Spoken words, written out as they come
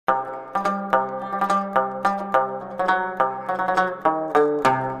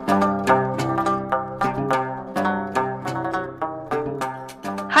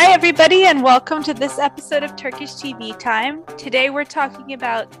everybody, and welcome to this episode of Turkish TV Time. Today we're talking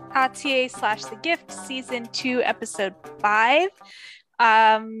about Atiye / The Gift, Season 2, Episode 5.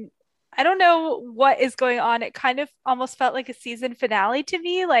 I don't know what is going on. It kind of almost felt like a season finale to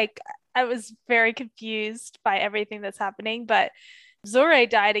me. Like, I was very confused by everything that's happening, but Zore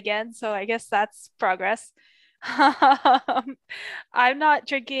died again, so I guess that's progress. I'm not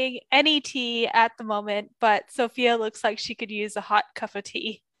drinking any tea at the moment, but Sophia looks like she could use a hot cup of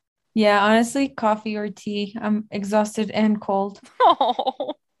tea. Yeah, honestly, coffee or tea. I'm exhausted and cold.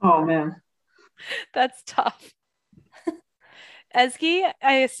 Oh, Oh man. that's tough. Ezgi,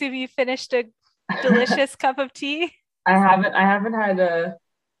 I assume you finished a delicious cup of tea? I haven't had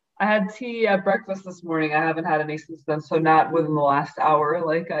I had tea at breakfast this morning. I haven't had any since then, so not within the last hour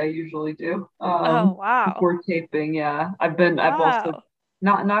like I usually do. Oh, wow. Before taping, yeah. I've also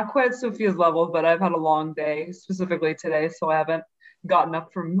Wow. not quite Sophia's level, but I've had a long day, specifically today, so I haven't gotten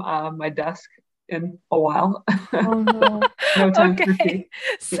up from my desk in a while. Oh no. No time for Okay. tea.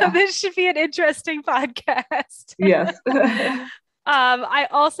 So Yeah. this should be an interesting podcast. Yes. I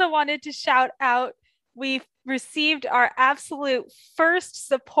also wanted to shout out, we've received our absolute first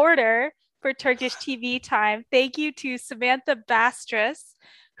supporter for Turkish TV Time. Thank you to Samantha Bastris,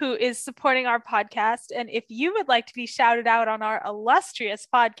 who is supporting our podcast. And if you would like to be shouted out on our illustrious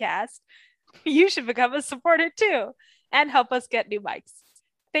podcast, you should become a supporter too and help us get new mics.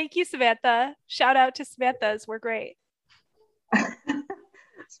 Thank you, Samantha. Shout out to Samantha's. We're great.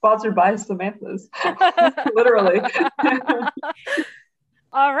 Sponsored by Samantha's. Literally.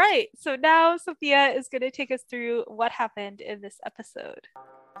 All right. So now Sophia is going to take us through what happened in this episode.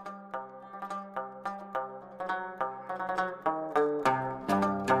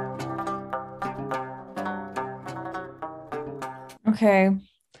 Okay.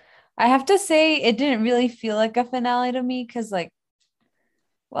 I have to say it didn't really feel like a finale to me because, like,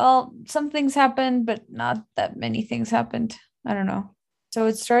 well, some things happened, but not that many things happened. I don't know. So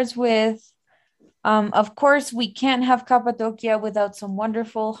it starts with, of course, we can't have Cappadocia without some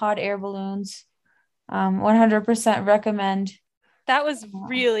wonderful hot air balloons. 100% recommend. That was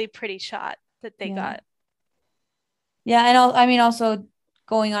really pretty shot that they got. Yeah, and I mean, also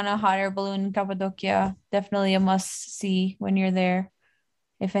going on a hot air balloon in Cappadocia, definitely a must see when you're there.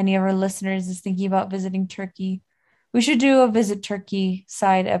 If any of our listeners is thinking about visiting Turkey, we should do a visit Turkey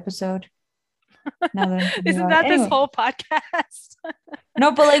side episode. Now that Isn't that this whole podcast?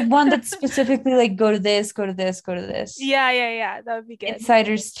 No, but like one that's specifically like go to this, go to this, go to this. Yeah. That would be good.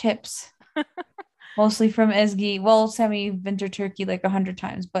 Insider's tips. Mostly from Ezgi. Well, Sammy, you've been to Turkey like 100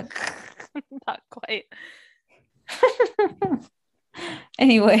 times, but not quite.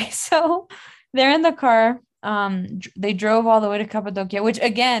 Anyway, so they're in the car. They drove all the way to Cappadocia, which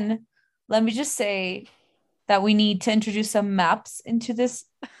again, let me just say that we need to introduce some maps into this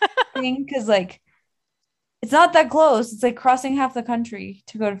thing because like it's not that close. It's like crossing half the country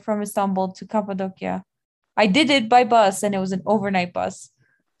to go from Istanbul to Cappadocia. I did it by bus and it was an overnight bus.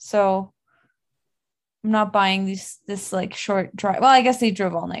 So I'm not buying this like short drive. Well, I guess they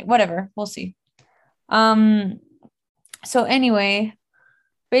drove all night. Whatever. We'll see. So anyway,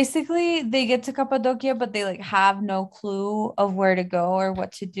 basically they get to Cappadocia, but they like have no clue of where to go or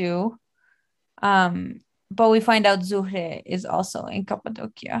what to do. But we find out Zuhre is also in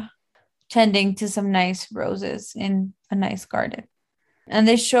Cappadocia, tending to some nice roses in a nice garden. And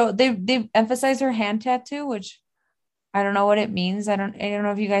they emphasize her hand tattoo, which I don't know what it means. I don't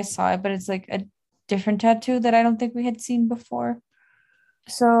know if you guys saw it, but it's like a different tattoo that I don't think we had seen before.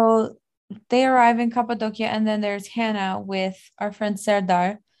 So they arrive in Cappadocia, and then there's Hannah with our friend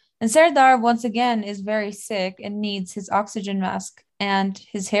Serdar. And Serdar, once again, is very sick and needs his oxygen mask, and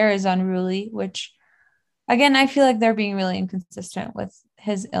his hair is unruly, which, again, I feel like they're being really inconsistent with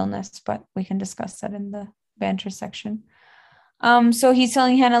his illness, but we can discuss that in the banter section. So he's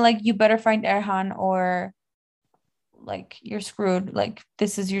telling Hannah, like, you better find Erhan or, like, you're screwed. Like,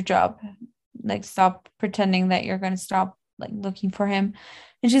 this is your job. Like, stop pretending that you're going to stop, like, looking for him.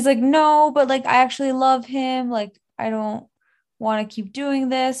 And she's like, no, but like, I actually love him. Like, I don't want to keep doing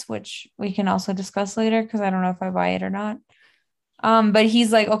this, which we can also discuss later because I don't know if I buy it or not. But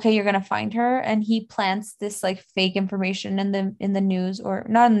he's like, okay, you're gonna find her, and he plants this like fake information in the news, or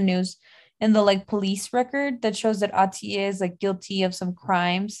not in the news, in the like police record that shows that Atiye is like guilty of some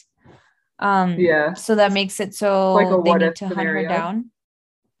crimes. Yeah. So that makes it so like a they what need if to hunt her scenario.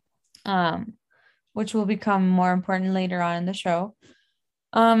 down. Which will become more important later on in the show.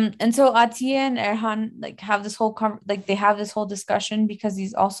 And so Atiye and Erhan like have this whole they have this whole discussion because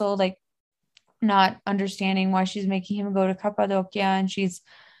he's also like not understanding why she's making him go to Cappadocia, and he's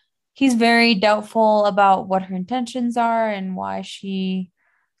very doubtful about what her intentions are and why she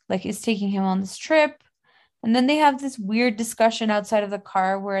like is taking him on this trip. And then they have this weird discussion outside of the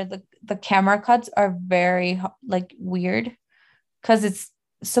car where the camera cuts are very like weird because it's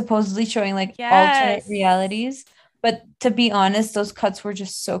supposedly showing like alternate Yes. realities. But to be honest, those cuts were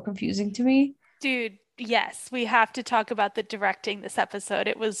just so confusing to me. Dude, yes, we have to talk about the directing this episode.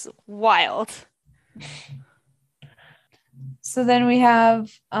 It was wild. So then we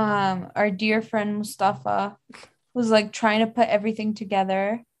have our dear friend Mustafa who's like trying to put everything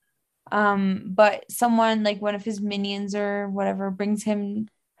together. But someone like one of his minions or whatever brings him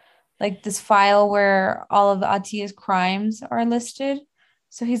like this file where all of Atiye's crimes are listed.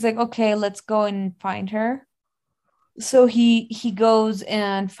 So he's like, okay, let's go and find her. So he goes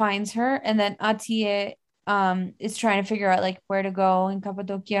and finds her, and then Atiye is trying to figure out like where to go in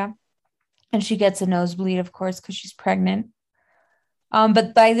Cappadocia. And she gets a nosebleed, of course, because she's pregnant.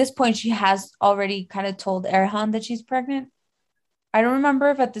 But by this point, she has already kind of told Erhan that she's pregnant. I don't remember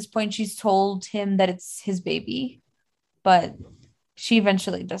if at this point she's told him that it's his baby, but she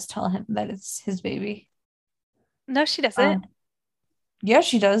eventually does tell him that it's his baby. No, she doesn't. Yeah,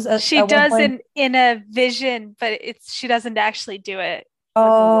 she does. She At one does point. in a vision, but she doesn't actually do it.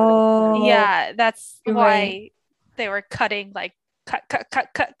 Oh, Yeah, that's you're why right. they were cutting like cut.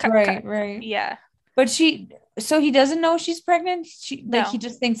 Right, right. Yeah. But so he doesn't know she's pregnant. He No.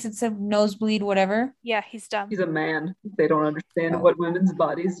 just thinks it's a nosebleed, whatever. Yeah, he's dumb. He's a man. They don't understand Oh. what women's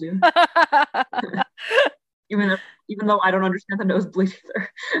bodies do. Even though I don't understand the nosebleed either.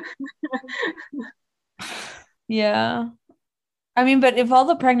 Yeah. I mean, but if all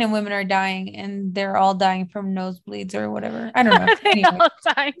the pregnant women are dying and they're all dying from nosebleeds or whatever, I don't know. They Anyway, all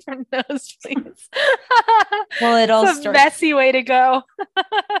dying from nosebleeds. well, it all It's a starts. messy way to go.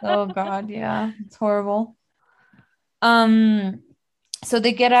 Oh God, yeah, it's horrible. So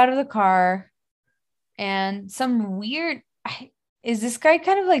they get out of the car, and some weird. Is this guy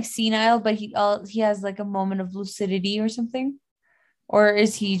kind of like senile, but he has like a moment of lucidity or something, or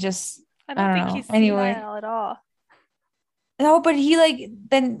is he just I I don't don't think know. he's Anyway, senile at all. no, but he like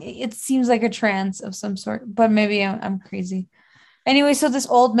then it seems like a trance of some sort, but maybe I'm crazy. Anyway, so this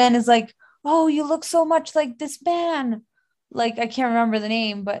old man is like, "Oh, you look so much like this man." Like I can't remember the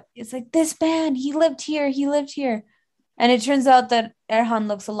name, but it's like this man, he lived here, he lived here. And it turns out that Erhan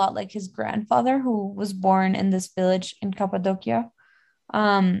looks a lot like his grandfather who was born in this village in Cappadocia.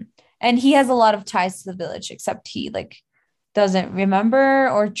 Um and he has a lot of ties to the village except he like doesn't remember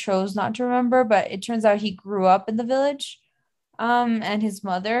or chose not to remember, but it turns out he grew up in the village. And his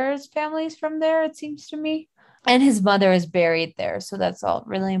mother's family is from there, it seems to me. And his mother is buried there. So that's all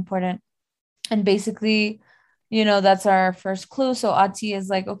really important. And basically, that's our first clue. So Ati is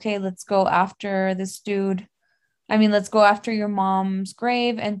like, okay, let's go after this dude. I mean, let's go after your mom's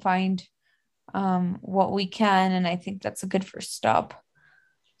grave and find what we can. And I think that's a good first stop.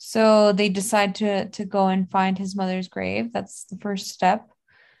 So they decide to go and find his mother's grave. That's the first step.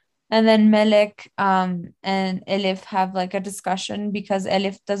 And then Melek and Elif have like a discussion because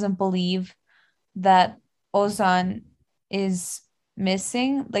Elif doesn't believe that Ozan is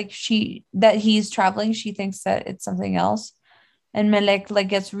missing. Like that he's traveling. She thinks that it's something else. And Melek like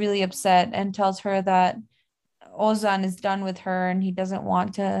gets really upset and tells her that Ozan is done with her and he doesn't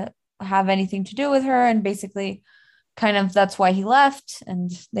want to have anything to do with her. And basically, kind of that's why he left.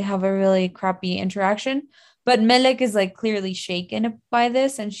 And they have a really crappy interaction. But Melek is like clearly shaken by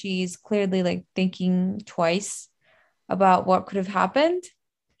this. And she's clearly like thinking twice about what could have happened.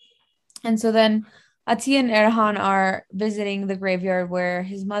 And so then Atiye and Erhan are visiting the graveyard where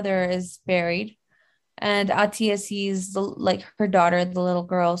his mother is buried. And Atiye sees like her daughter, the little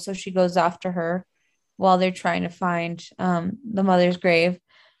girl. So she goes after her while they're trying to find the mother's grave.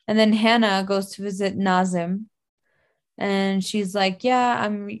 And then Hannah goes to visit Nazim. And she's like, yeah,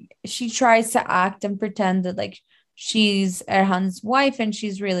 she tries to act and pretend that like she's Erhan's wife and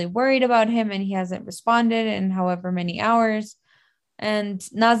she's really worried about him and he hasn't responded in however many hours. And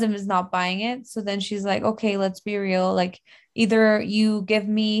Nazim is not buying it. So then she's like, okay, let's be real. Like, either you give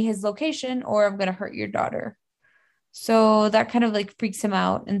me his location or I'm going to hurt your daughter. So that kind of like freaks him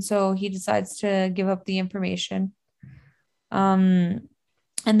out. And so he decides to give up the information. And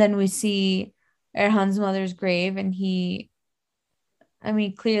then we see Erhan's mother's grave, and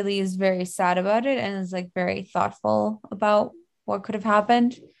clearly is very sad about it and is like very thoughtful about what could have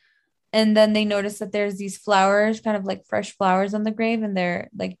happened. And then they notice that there's these flowers, kind of like fresh flowers on the grave, and they're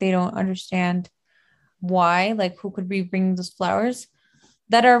like, they don't understand why, like who could be bringing those flowers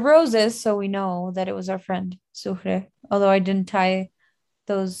that are roses. So we know that it was our friend Suhre, although I didn't tie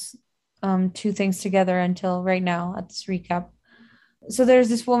those two things together until right now at this recap. So there's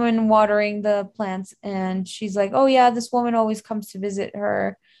this woman watering the plants, and she's like, oh yeah, this woman always comes to visit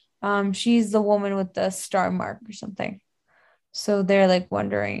her She's the woman with the star mark or something. So they're like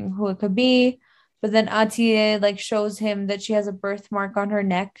wondering who it could be. But then Atiye like shows him that she has a birthmark on her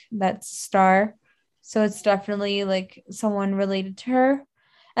neck that's a star. So it's definitely like someone related to her.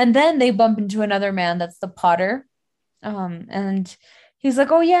 And then they bump into another man that's the potter. And he's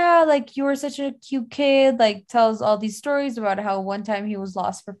like, "Oh yeah, like you were such a cute kid," like tells all these stories about how one time he was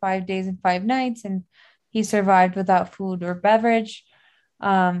lost for 5 days and 5 nights and he survived without food or beverage.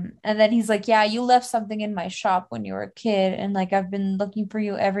 And then he's like, "Yeah, you left something in my shop when you were a kid, and like I've been looking for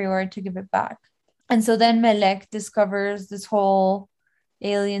you everywhere to give it back." And so then Melek discovers this whole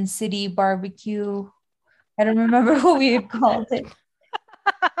alien city barbecue. I don't remember what we had called it.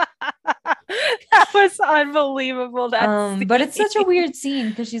 That was unbelievable. But it's such a weird scene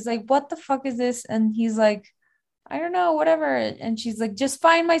because she's like, "What the fuck is this?" And he's like, "I don't know, whatever." And she's like, "Just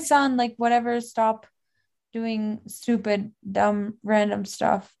find my son, like whatever, stop doing stupid, dumb, random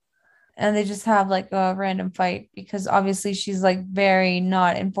stuff." And they just have like a random fight because obviously she's like very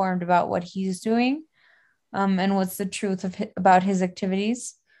not informed about what he's doing, and what's the truth of about his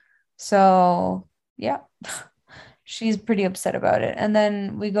activities. So yeah, she's pretty upset about it. And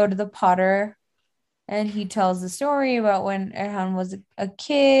then we go to the potter, and he tells the story about when Erhan was a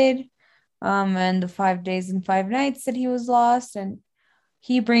kid, and the 5 days and 5 nights that he was lost, and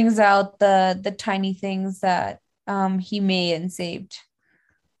he brings out the tiny things that he made and saved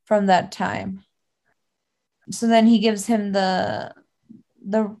from that time. So then he gives him the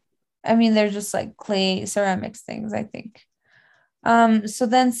I mean they're just like clay ceramics things, I think. So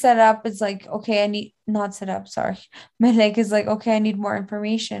then set up is like, okay, I need not set up, sorry. Melek is like, okay, I need more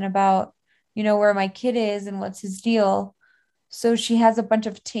information about, where my kid is and what's his deal. So she has a bunch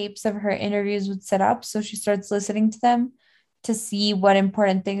of tapes of her interviews with set up. So she starts listening to them to see what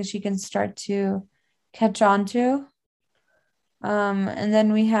important things she can start to catch on to. And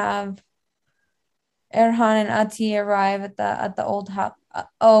then we have Erhan and Ati arrive at the old house.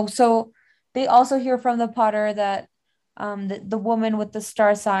 Oh, so they also hear from the potter that the woman with the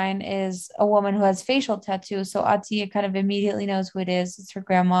star sign is a woman who has facial tattoos. So Ati kind of immediately knows who it is. It's her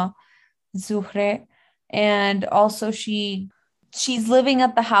grandma, Zuhre. And also she's living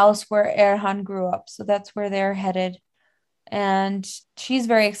at the house where Erhan grew up. So that's where they're headed. And she's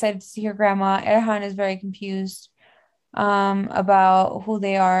very excited to see her grandma. Erhan is very confused about who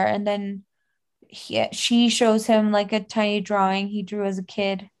they are. And then she shows him like a tiny drawing he drew as a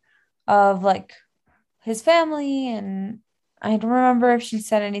kid of like his family, and I don't remember if she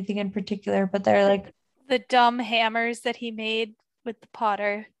said anything in particular, but they're like the dumb hammers that he made with the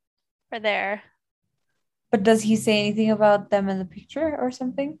potter are there. But does he say anything about them in the picture or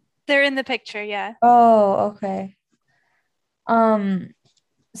something? They're in the picture, yeah. Oh, okay.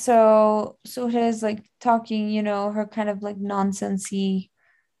 So it is like talking, her kind of like nonsensey,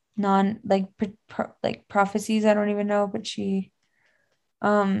 non like like prophecies. I don't even know, but she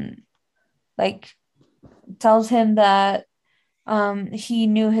like tells him that he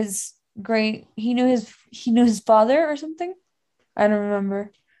knew his father or something. I don't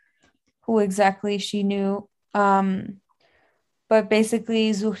remember who exactly she knew. But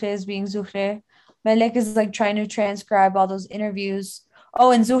basically Zuhre is being Zuhre. Melek is like trying to transcribe all those interviews.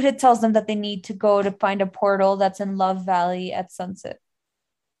 Oh, and Zuhre tells them that they need to go to find a portal that's in Love Valley at sunset.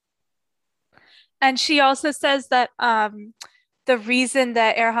 And she also says that the reason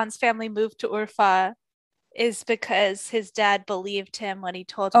that Erhan's family moved to Urfa is because his dad believed him when he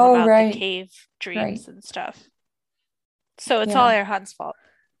told him about the cave dreams and stuff. So it's all Erhan's fault.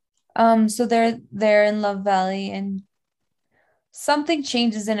 So they're in Love Valley, and something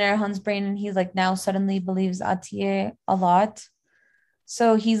changes in Erhan's brain, and he's like now suddenly believes Atiye a lot.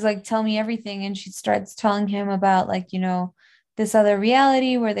 So he's like, "Tell me everything," and she starts telling him about like this other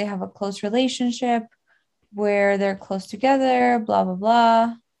reality where they have a close relationship, where they're close together, blah blah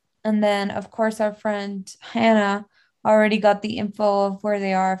blah. And then, of course, our friend Hannah already got the info of where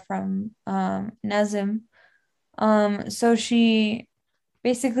they are from Nazim. So she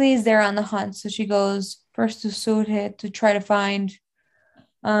basically is there on the hunt. So she goes first to Surhe to try to find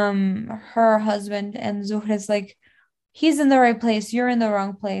her husband, and Zuhre's like, he's in the right place, you're in the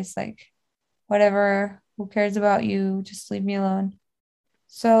wrong place. Like, whatever, who cares about you? Just leave me alone.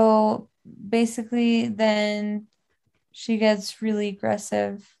 So basically, then she gets really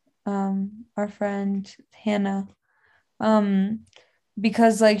aggressive, our friend Hannah,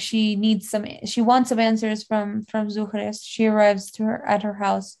 because like she wants some answers from Zuhre. She arrives at her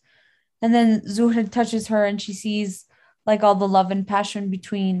house, and then Zuhre touches her, and she sees like all the love and passion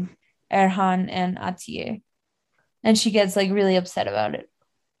between Erhan and Atiye, and she gets like really upset about it.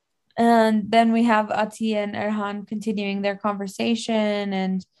 And then we have Atiye and Erhan continuing their conversation,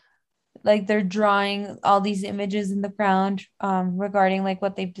 and like they're drawing all these images in the ground regarding like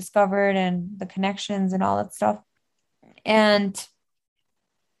what they've discovered and the connections and all that stuff. And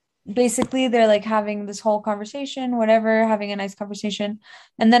basically they're like having this whole conversation, whatever, having a nice conversation.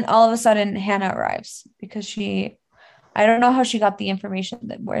 And then all of a sudden Hannah arrives because I don't know how she got the information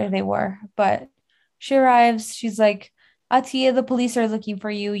that where they were, but she arrives. She's like, Atiye, the police are looking for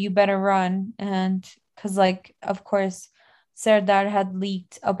you. You better run. And because, like, of course, Serdar had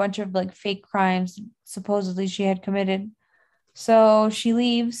leaked a bunch of like fake crimes supposedly she had committed. So she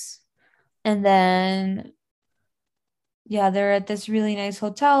leaves. And then, yeah, they're at this really nice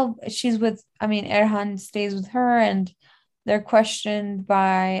hotel. Erhan stays with her and they're questioned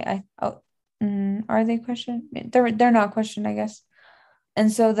by, are they questioned? They're not questioned, I guess.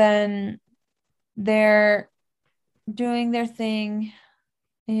 And so then they're doing their thing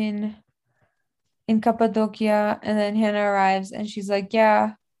in Cappadocia, and then Hannah arrives and she's like,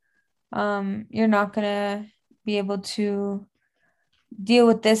 "Yeah, you're not gonna be able to deal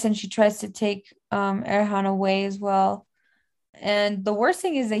with this." And she tries to take Erhan away as well. And the worst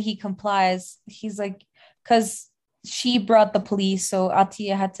thing is that he complies. He's like, because she brought the police, so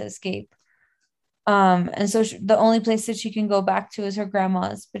Atiye had to escape. And so the only place that she can go back to is her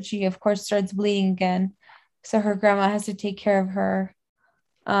grandma's, but she of course starts bleeding again. So her grandma has to take care of her.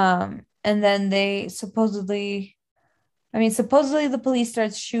 And then supposedly the police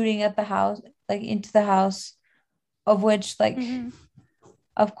starts shooting at the house, like into the house, of which like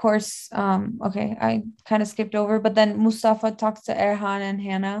of course, okay, I kind of skipped over, but then Mustafa talks to Erhan and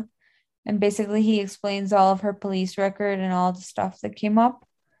Hannah, and basically he explains all of her police record and all the stuff that came up.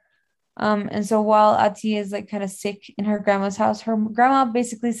 And so while Ati is like kind of sick in her grandma's house, her grandma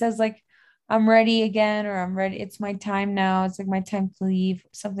basically says like, I'm ready again, or I'm ready. It's my time now. It's like my time to leave,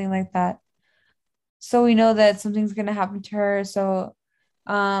 something like that. So we know that something's gonna happen to her. So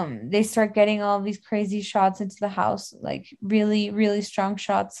they start getting all these crazy shots into the house, like really, really strong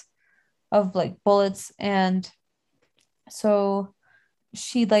shots of like bullets. And so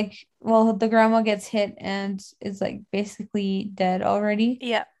she like, well, the grandma gets hit and is like basically dead already.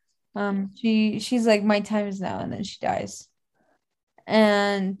 Yeah. She's like, my time is now, and then she dies.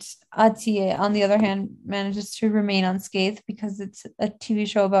 And Atiye, on the other hand, manages to remain unscathed because it's a TV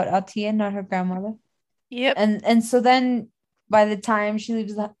show about Atiye, not her grandmother. Yep. And so then by the time she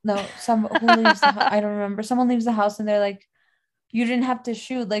leaves the no, some who leaves the I don't remember. Someone leaves the house and they're like, you didn't have to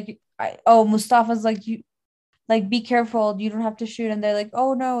shoot. Like Mustafa's like, you like be careful, you don't have to shoot. And they're like,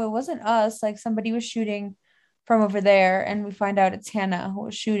 oh no, it wasn't us. Like somebody was shooting from over there, and we find out it's Hannah who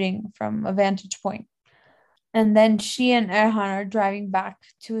was shooting from a vantage point. And then she and Erhan are driving back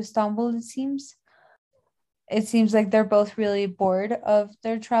to Istanbul, it seems. It seems like they're both really bored of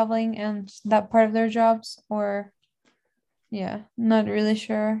their traveling and that part of their jobs, or yeah, not really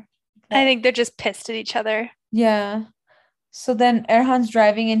sure. I think they're just pissed at each other. Yeah. So then Erhan's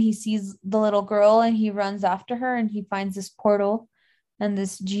driving and he sees the little girl and he runs after her and he finds this portal and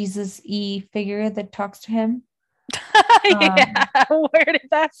this Jesus-y figure that talks to him. Yeah, where did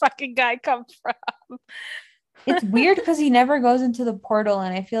that fucking guy come from? It's weird because he never goes into the portal,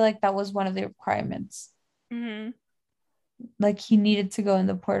 and I feel like that was one of the requirements. Like he needed to go in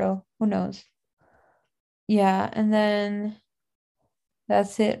the portal. Who knows? Yeah, and then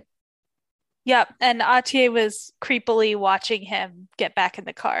that's it. Yep, and Atiye was creepily watching him get back in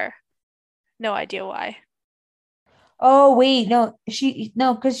the car. No idea why. Oh wait, no,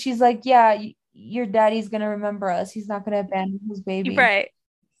 because she's like, yeah, your daddy's gonna remember us. He's not gonna abandon his baby. Right.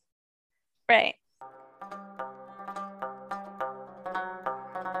 Right.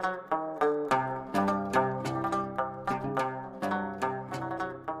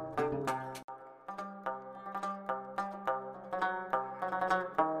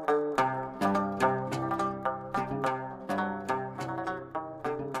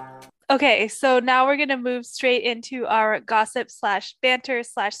 Okay, so now we're going to move straight into our gossip slash banter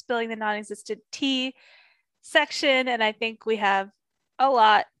slash spilling the non-existent tea section. And I think we have a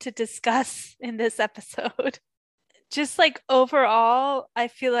lot to discuss in this episode. Just like overall, I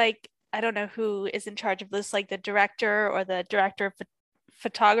feel like, I don't know who is in charge of this, like the director or the director of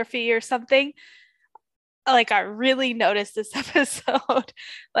photography or something. Like I really noticed this episode.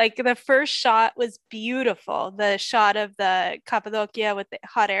 Like the first shot was beautiful. The shot of the Cappadocia with the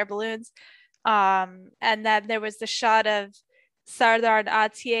hot air balloons. And then there was the shot of Sardar and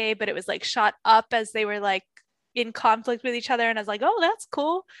Atiye, but it was like shot up as they were like in conflict with each other. And I was like, oh, that's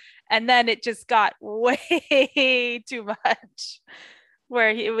cool. And then it just got way too much,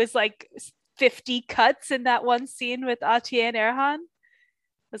 where it was like 50 cuts in that one scene with Atiye and Erhan.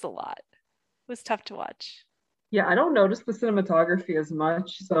 It was a lot. It was tough to watch. Yeah, I don't notice the cinematography as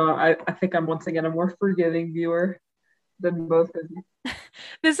much, so I think I'm once again a more forgiving viewer than both of you.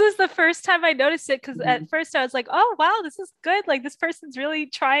 This was the first time I noticed it because Mhm. at first I was like, "Oh wow, this is good. Like this person's really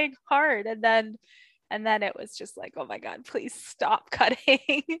trying hard," and then it was just like, "Oh my God, please stop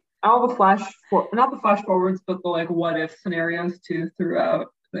cutting." All the not the flash forwards, but the like what if scenarios too throughout.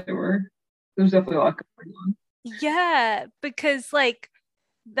 There's definitely a lot going on. Yeah, because like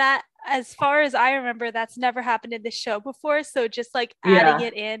that, as far as I remember, that's never happened in the show before. So just like adding Yeah,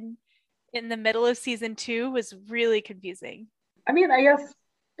 it in the middle of season two was really confusing. I mean, I guess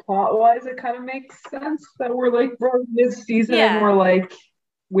plot wise, it kind of makes sense that we're mid season and Yeah, we're like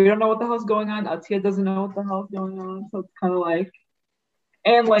we don't know what the hell's going on. Atiye doesn't know what the hell's going on, so it's kind of like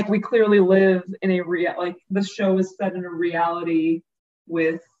and like we clearly live in a real like the show is set in a reality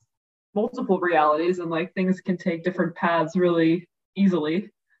with multiple realities and like things can take different paths really easily.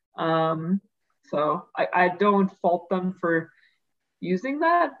 Um, so I don't fault them for using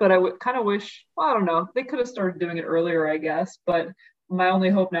that, but I would kind of wish, well, I don't know, they could have started doing it earlier, I guess. But my only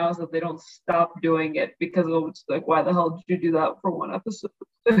hope now is that they don't stop doing it because it's like, why the hell did you do that for one episode?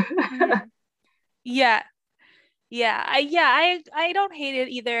 mhm. Yeah, I don't hate it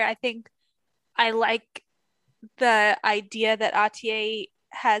either. I think I like the idea that Atiye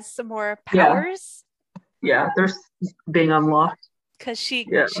has some more Yeah, powers yeah, there's being unlocked. because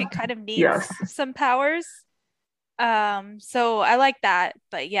Yeah, she kind of yes. needs some powers. So I like that,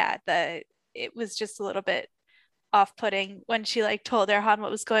 but yeah, the it was just a little bit off-putting when she like told Erhan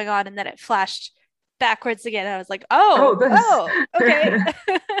what was going on and then it flashed backwards again. I was like, Oh, oh, this. oh, okay.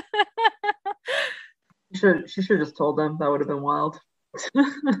 She should just told them. That would have been wild.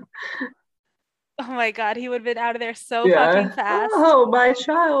 Oh my God, he would have been out of there so fucking Yeah. fast. Oh, my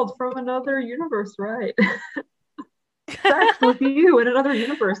child from another universe, right? Sex with you in another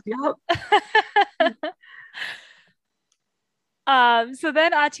universe. Yup. So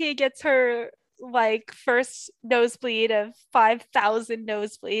then Atiye gets her like first nosebleed of 5,000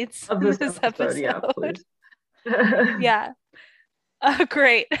 nosebleeds Of in this this episode, yeah, episode. please. Yeah.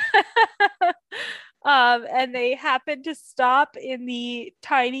 Great. And they happen to stop in the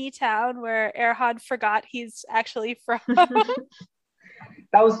tiny town where Erhan forgot he's actually from.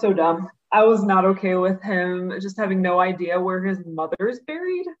 That was so dumb. I was not okay with him just having no idea where his mother is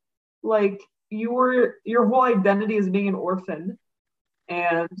buried. Like your whole identity is being an orphan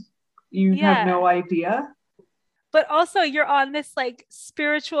and you have Yeah. no idea. But also you're on this like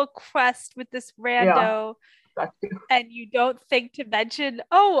spiritual quest with this Yeah, rando that too. and you don't think to mention,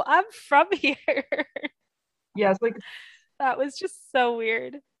 "Oh, I'm from here." Yeah, it's like That was just so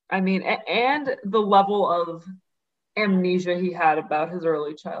weird. I mean, and the level of amnesia he had about his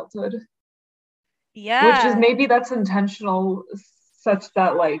early childhood, which is Yeah. maybe that's intentional, such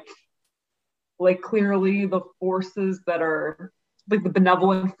that like clearly the forces that are like the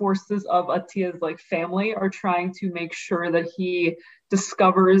benevolent forces of Atiya's like family are trying to make sure that he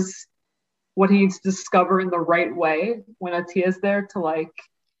discovers what he needs to discover in the right way when Atiya is there to like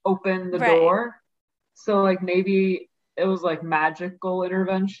open the Right. door. So like maybe it was like magical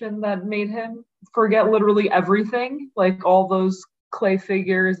intervention that made him forget literally everything, like all those clay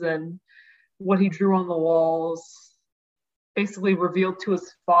figures and what he drew on the walls basically revealed to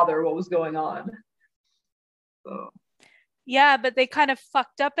his father what was going on. So Yeah, but they kind of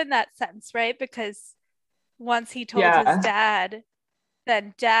fucked up in that sense, right? Because once he told his yeah, dad,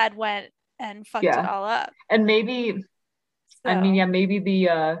 then dad went and fucked it yeah. all up. And maybe I mean, So, yeah, maybe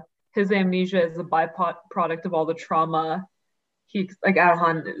the his amnesia is a byproduct of all the trauma he like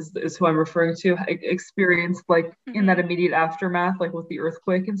Adhan is who I'm referring to experienced like in that mhm. immediate aftermath, like with the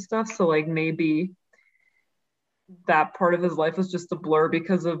earthquake and stuff. So like maybe that part of his life was just a blur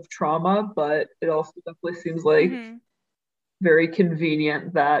because of trauma, but it also definitely seems like Mhm. very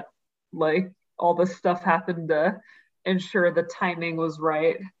convenient that like all this stuff happened to ensure the timing was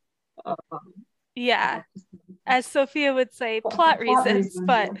right. Um, Yeah. As Sophia would say, for plot plot reasons, reasons,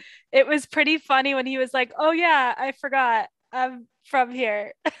 but yeah. it was pretty funny when he was like, "Oh yeah, I forgot. I'm from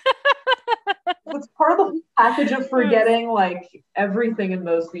here." It's part of the package of It was forgetting like everything in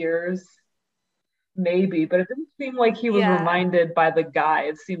those years, maybe, but it didn't seem like he was yeah, reminded by the guy.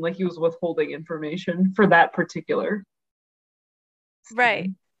 It seemed like he was withholding information for that particular right,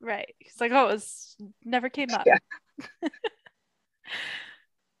 scene. right. He's like, "Oh, it was never came up." Yeah.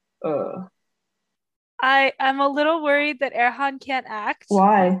 Uh, I'm a little worried that Erhan can't act.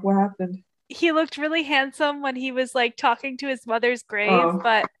 why? What happened? He looked really handsome when he was like talking to his mother's grave, Oh,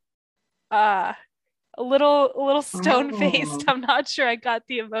 but uh a little stone faced. oh. I'm not sure I got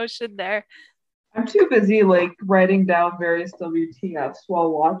the emotion there. I'm too busy like writing down various WTFs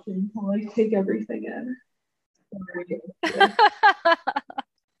while watching to like take everything in.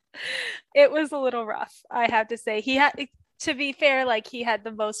 It was a little rough, I have to say. He had, to be fair, like he had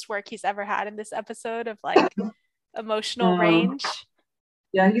the most work he's ever had in this episode of like emotional range.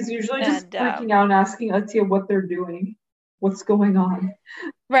 Yeah, he's usually just freaking out and asking Atiye what they're doing. What's going on?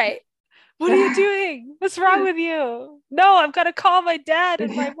 Right. What are you doing? What's wrong with you? No, I've got to call my dad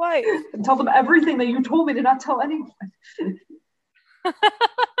and my wife. And tell them everything that you told me to not tell anyone.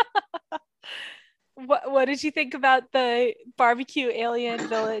 What did you think about the barbecue alien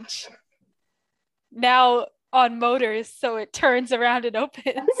village? Now on motors, so it turns around and opens.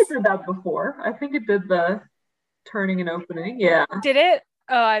 I think it did that before. I think it did the turning and opening. Yeah. Did it?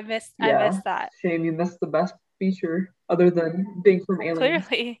 Oh, I missed that. Shame you missed the best feature other than being from Alien.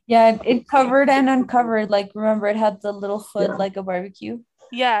 Clearly. Yeah, it covered and uncovered. Like, remember, it had the little foot like a barbecue.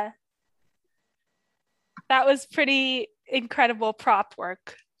 Yeah. That was pretty incredible prop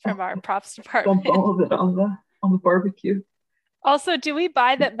work from our props department. Dump all of it on the barbecue. Also, do we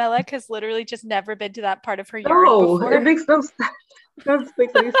buy that Melek has literally just never been to that part of her yard before? No, it makes no sense. It doesn't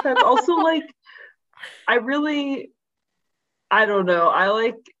make any sense. Also, like, I don't know. I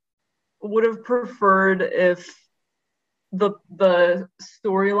like would have preferred if the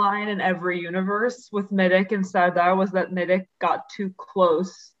storyline in every universe with Midik and Sardar was that Midik got too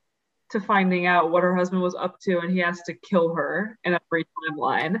close to finding out what her husband was up to and he has to kill her in every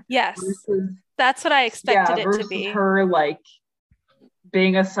timeline. Yes. That's what I expected it to be. Her like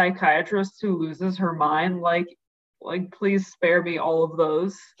being a psychiatrist who loses her mind, like please spare me all of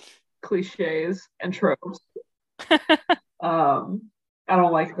those cliches and tropes. I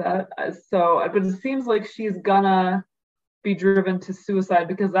don't like that. So, but it seems like she's gonna be driven to suicide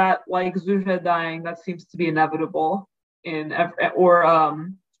because that, like Zuja dying, that seems to be inevitable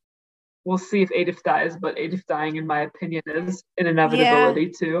we'll see if Adif dies, but Adif dying, in my opinion, is an inevitability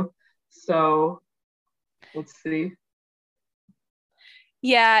too. So, let's see.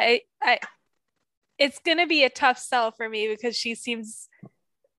 Yeah, it's gonna be a tough sell for me because she seems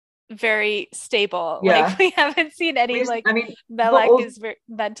very stable. Yeah. Like we haven't seen any Melek is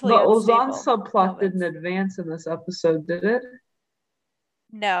mentally unstable. The Ozan subplot didn't advance in this episode, did it?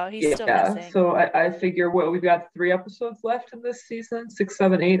 No, he's still missing. So I figure we've got 3 episodes left in this season, 6,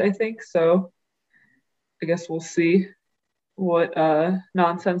 7, 8, I think. So I guess we'll see what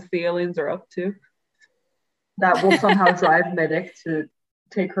nonsense the aliens are up to. That will somehow drive Midik to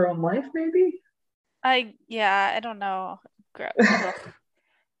take her own life, maybe? I don't know.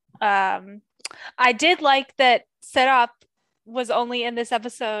 I did like that Serap was only in this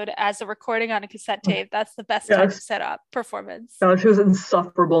episode as a recording on a cassette tape. That's the best time to set up performance. No, she was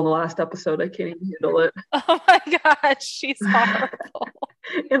insufferable in the last episode. I can't even handle it. Oh my gosh, she's horrible.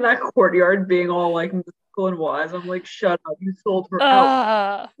 In that courtyard being all like mystical and wise. I'm like, shut up, you sold her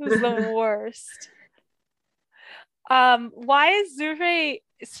out. It was the worst. Why is Zure,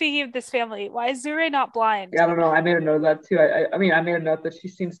 speaking of this family, why is Zure not blind? Yeah, I don't know. I made a note of that too. I mean, I made a note that she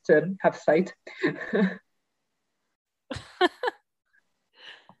seems to have sight.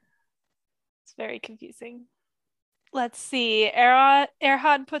 It's very confusing. Let's see.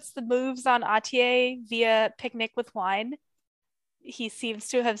 Erhan puts the moves on Atiye via picnic with wine. He seems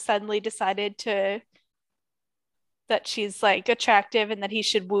to have suddenly decided that she's like attractive and that he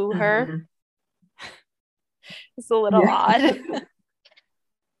should woo her. Mm-hmm. It's a little odd.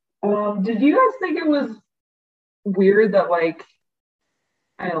 Did you guys think it was weird that like,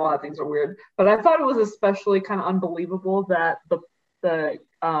 I know a lot of things are weird, but I thought it was especially kind of unbelievable that the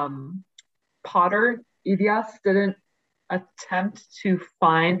Potter Idias didn't attempt to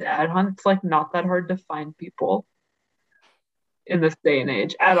find Adhan. It's like not that hard to find people in this day and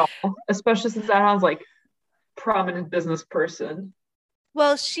age at all, especially since Adhan's like prominent business person.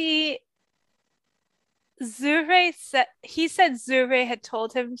 Well, Zure said Zure had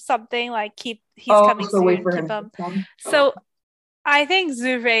told him something like he's coming soon. Wait for him to come. So I think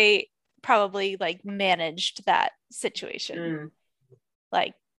Zure probably like managed that situation.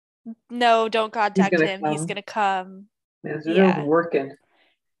 Like, no, don't contact him. He's gonna come. Man, Zure's working.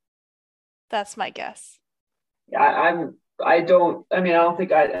 That's my guess. Yeah, I don't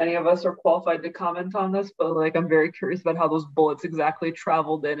think any of us are qualified to comment on this, but like I'm very curious about how those bullets exactly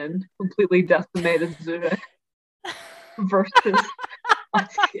traveled in and completely decimated Zure versus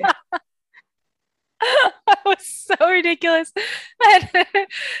Atiye. That was so ridiculous.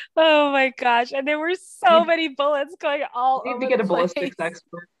 Oh my gosh. And there were so many bullets going all over the place. You need to get a ballistics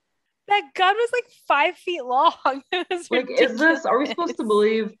expert. That gun was like 5 feet long. It was like, are we supposed to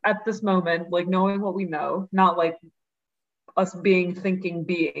believe at this moment, like knowing what we know, not like us being thinking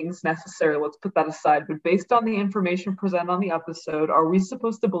beings necessarily, let's put that aside, but based on the information presented on the episode, are we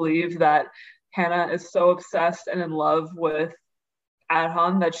supposed to believe that Hannah is so obsessed and in love with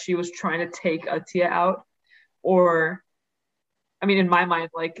Adhan that she was trying to take Atiye out. Or, I mean, in my mind,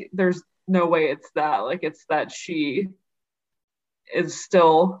 like, there's no way it's that. Like, it's that she is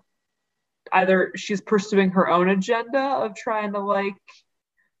still either she's pursuing her own agenda of trying to, like,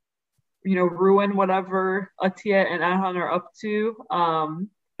 ruin whatever Atiye and Adhan are up to,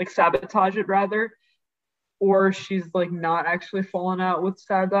 like sabotage it rather, or she's like not actually falling out with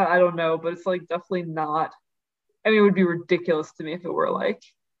Sadat. I don't know, but it's like definitely not. I mean, it would be ridiculous to me if it were like,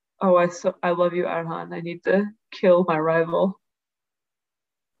 oh, I love you, Adhan. I need to kill my rival.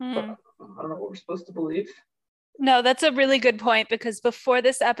 But I don't know what we're supposed to believe. No, that's a really good point, because before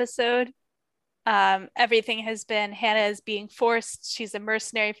this episode, everything has been Hannah is being forced. She's a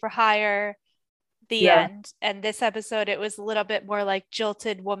mercenary for hire. The end. And this episode, it was a little bit more like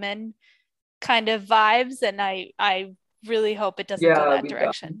jilted woman kind of vibes, and I really hope it doesn't go that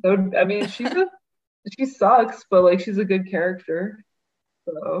direction. I mean, she sucks, but like she's a good character.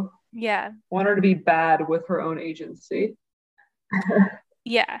 So yeah, I want her to be bad with her own agency.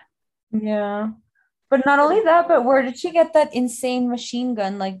 Yeah. But not only that, but where did she get that insane machine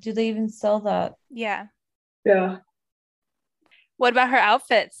gun? Like, do they even sell that? Yeah. What about her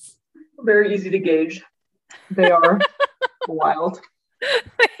outfits? Very easy to gauge. They are wild.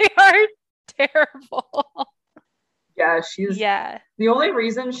 They are terrible. Yeah, the only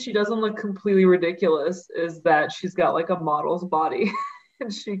reason she doesn't look completely ridiculous is that she's got like a model's body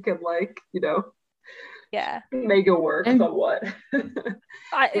and she can, like, make it work somewhat.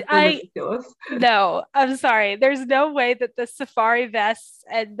 Ridiculous. No, I'm sorry. There's no way that the safari vests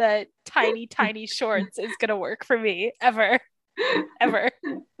and the tiny shorts is gonna work for me ever.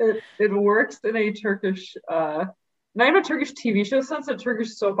 It works in a Turkish not even a Turkish TV show sense, a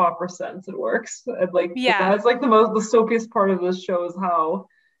Turkish soap opera sense. It works. And like that's like the soapiest part of this show is how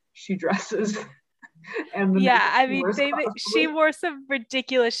she dresses. And I mean she wore some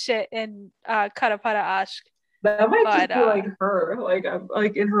ridiculous shit in Kara Para Aşk. That might just be like her,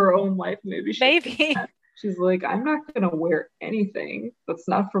 like in her own life, maybe she's like, I'm not gonna wear anything that's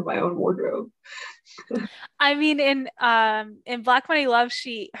not from my own wardrobe. I mean, in Black Money Love,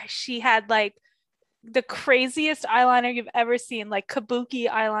 she had like the craziest eyeliner you've ever seen, like kabuki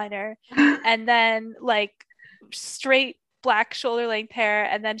eyeliner, and then like straight black shoulder length hair,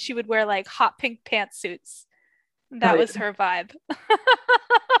 and then she would wear like hot pink pantsuits. That was her vibe.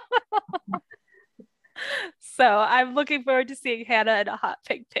 So I'm looking forward to seeing Hannah in a hot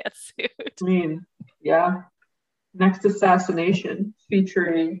pink pantsuit. I mean, yeah. Next Assassination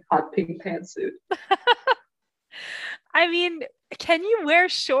featuring hot pink pantsuit. I mean, can you wear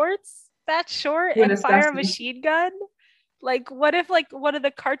shorts that short and fire a machine gun? Like, what if like one of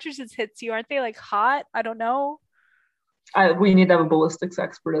the cartridges hits you? Aren't they like hot? I don't know. We need to have a ballistics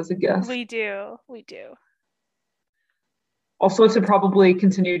expert as a guest. We do. Also, to probably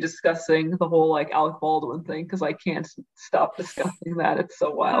continue discussing the whole like Alec Baldwin thing, because I can't stop discussing that. It's so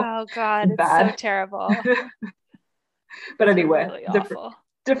wild. Oh God, it's so terrible. But anyway, really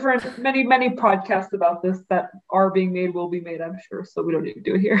different many podcasts about this that are being made will be made, I'm sure. So we don't need to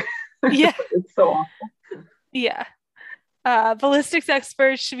do it here. Yeah. It's so awful. Yeah. Ballistics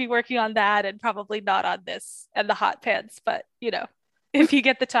experts should be working on that and probably not on this and the hot pants, but if you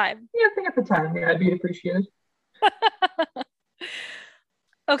get the time. Yeah, if you get the time, I'd be appreciated.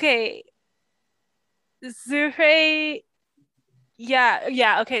 Okay. Zuhre.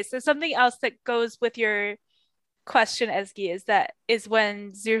 Yeah. Okay. So something else that goes with your question, Ezgi, is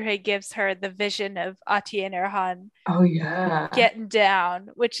when Zuhre gives her the vision of Atiye and Erhan. Oh yeah. Getting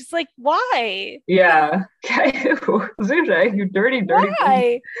down, which is like, why? Yeah. Zuhre, you dirty.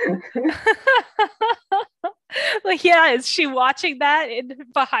 Why? Like, yeah, is she watching that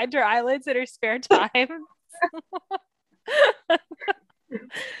behind her eyelids in her spare time?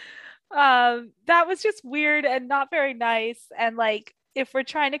 That was just weird and not very nice. And like, if we're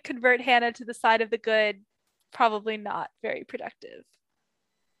trying to convert Hannah to the side of the good, probably not very productive.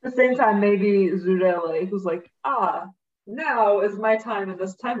 At the same time, maybe Zuhre was like, now is my time in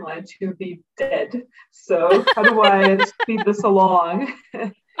this timeline to be dead. So how do I speed this along?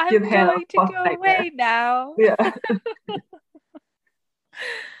 I'm going to go away now. Yeah.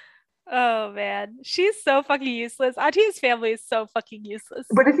 Oh man, she's so fucking useless. Atiye's family is so fucking useless.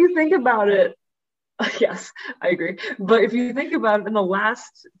 But if you think about it, yes, I agree. But if you think about it, in the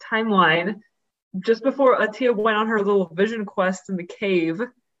last timeline, just before Atiye went on her little vision quest in the cave,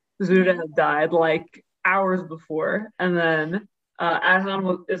 Zuhre had died like hours before, and then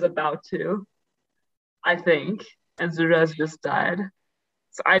Adhan is about to, I think, and Zuhre has just died.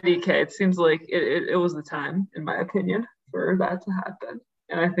 So IDK, it seems like it was the time, in my opinion, for that to happen.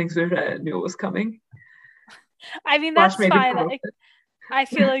 and I think Zuhra knew it was coming. I mean, Slash that's maybe fine. provoked it. I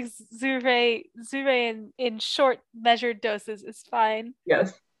feel like Zure in short measured doses is fine.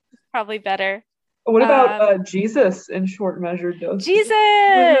 Yes. Probably better. What about Jesus in short measured doses?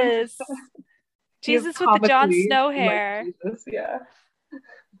 Jesus! He is Jesus with the Jon comically Snow like hair. Jesus, yeah.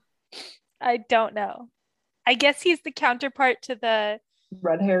 I don't know. I guess he's the counterpart to the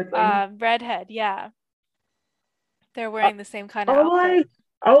Red-haired lady. redhead, yeah. They're wearing the same kind of I'm outfit.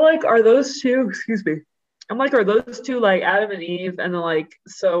 like, are those two, excuse me. I'm like, are those two like Adam and Eve, and then like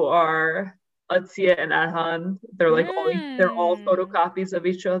so are Atiye and Ahan? They're like they're all photocopies of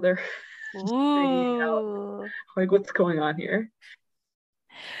each other. Hanging out. Ooh. Like, what's going on here?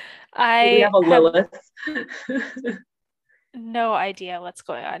 We I have a have Lilith. no idea what's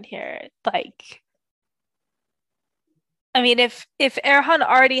going on here. Like, I mean, if Erhan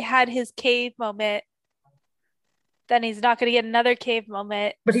already had his cave moment, then he's not going to get another cave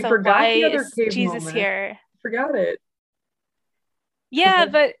moment. But he So forgot why the other is cave Jesus moment. here? Forgot it. Yeah,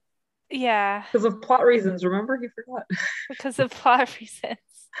 but yeah, Because of plot reasons. Remember, he forgot. because of plot reasons.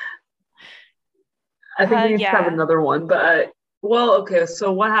 I think we need to have Yeah. another one. But well, okay.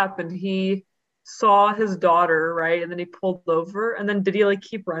 So what happened? He saw his daughter, right? And then he pulled over. And then did he like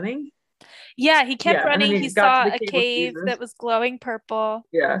keep running? Yeah, he kept Yeah. And then running. he He got to saw the a cave with cave Jesus. that was glowing purple,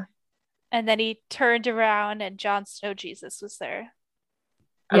 Yeah. and then he turned around and Jon Snow Jesus was there.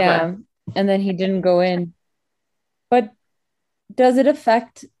 Yeah. Okay. And then he didn't go in. But does it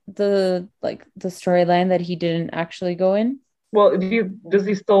affect the storyline that he didn't actually go in? Well,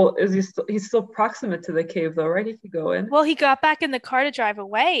 he's still proximate to the cave though, right? He could go in. Well, he got back in the car to drive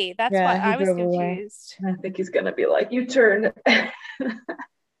away. That's why Yeah, he I was drove away. confused. I think he's gonna be like, you turn.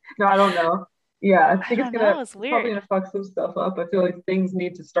 No, I don't know. Yeah, I I think don't know. It's probably weird. gonna fuck some stuff up. I feel like things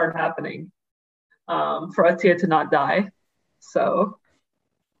need to start happening for Atiye to not die. So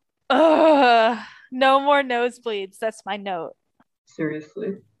Ugh. No more nosebleeds. That's my note. seriously.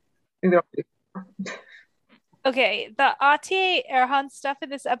 I think there'll be- Okay, the Atiye Erhan stuff in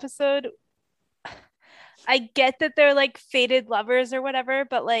this episode, I get that they're like fated lovers or whatever,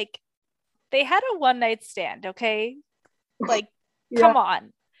 but like they had a one night stand, okay? Like, yeah, come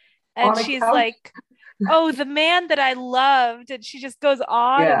on. And on a she's couch. like, oh, the man that I loved. And she just goes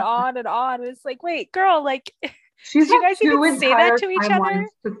on and Yeah. on and on. And it's like, wait, girl, like, She's did you had guys two even say that entire to each timelines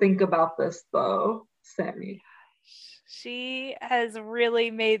other? to think about this though, Sammy. She has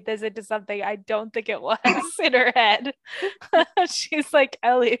really made this into something I don't think it was in her head. She's like,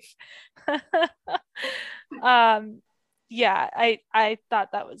 Elif. Yeah, I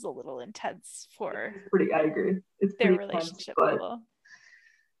thought that was a little intense for I agree. It's their pretty intense, relationship but level.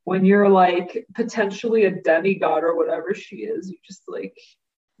 when you're like potentially a demigod or whatever she is,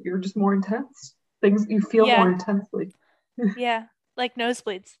 you're just more intense. Things you feel more Yeah, intensely. yeah, like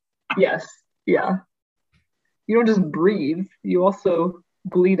nosebleeds. Yes. Yeah. You don't just breathe, you also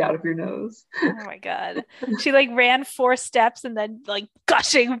bleed out of your nose. Oh my God. She like ran 4 steps and then like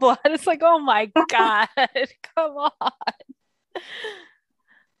gushing blood. It's like, oh my God, come on.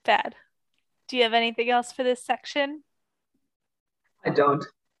 Bad. Do you have anything else for this section, I don't.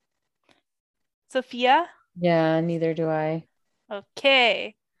 Sophia? Yeah, neither do I.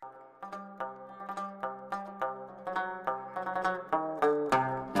 Okay.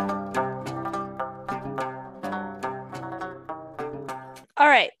 All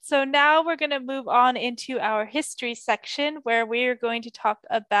right, so now we're going to move on into our history section where we are going to talk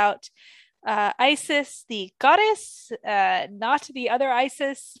about Isis, the goddess, not the other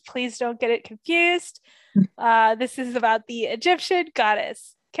Isis. Please don't get it confused. This is about the Egyptian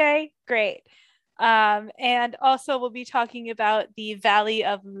goddess. Okay, great. And also we'll be talking about the Valley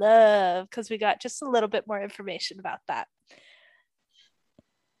of Love because we got just a little bit more information about that.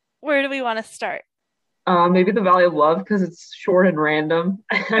 Where do we want to start? Maybe the Valley of Love because it's short and random.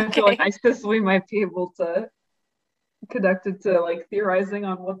 I feel like Okay. we might be able to connect it to like theorizing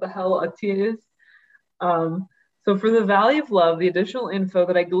on what the hell Atiye is. So for the Valley of Love, the additional info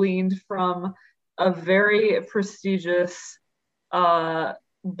that I gleaned from a very prestigious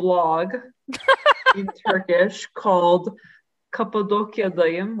blog in Turkish called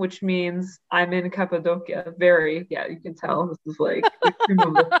Kapadokya'dayım, which means I'm in Cappadocia. Very, yeah, you can tell this is like the cream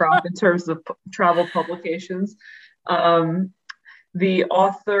of the crop in terms of travel publications. The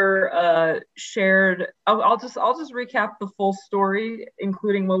author shared. I'll just recap the full story,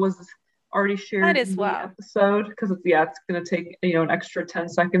 including what was already shared Might as in the well. episode, because it's going to take an extra 10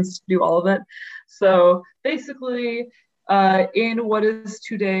 seconds to do all of it. So basically, in what is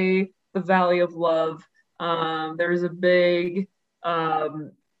today the Valley of Love, there's a big,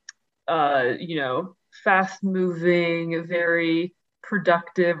 fast moving, very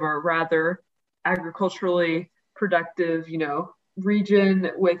productive, or rather agriculturally productive,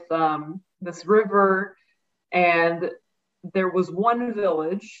 region with this river. And there was one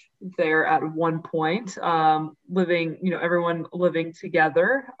village there at one point, living, everyone living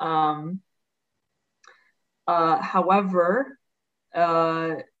together. However,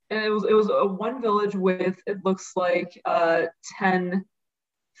 and it was a one village with, it looks like 10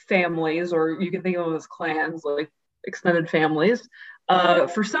 families, or you can think of them as clans, like extended families.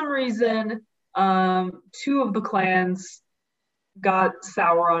 For some reason, two of the clans got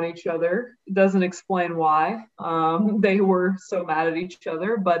sour on each other. Doesn't explain why. They were so mad at each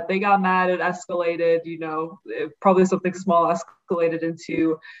other, but they got mad. It escalated. Probably something small escalated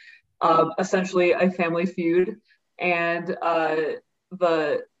into essentially a family feud, and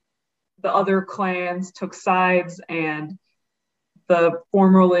the other clans took sides, and the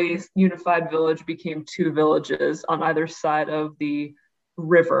formerly unified village became two villages on either side of the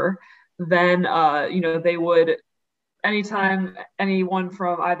river. Then, they would, anytime anyone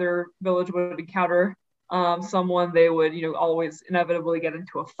from either village would encounter someone, they would, always inevitably get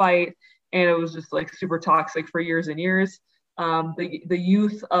into a fight. And it was just like super toxic for years and years. The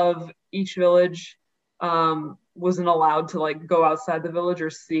youth of each village wasn't allowed to like go outside the village or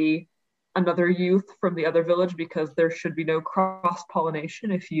see another youth from the other village, because there should be no cross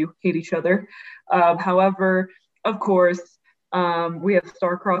pollination if you hate each other. However, of course, we have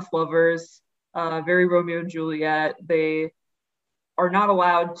star-crossed lovers, very Romeo and Juliet. They are not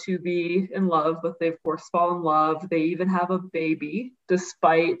allowed to be in love, but they of course fall in love. They even have a baby,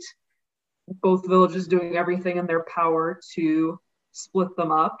 despite both villages doing everything in their power to split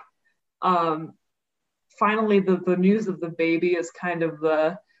them up. Finally, the news of the baby is kind of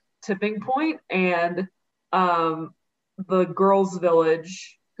the tipping point, and the girls'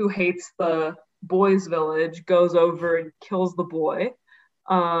 village, who hates the boys' village, goes over and kills the boy.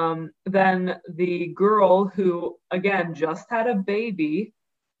 Then the girl, who again just had a baby,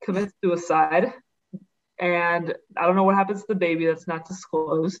 commits suicide, and I don't know what happens to the baby. That's not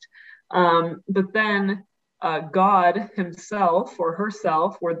disclosed. But then God himself, or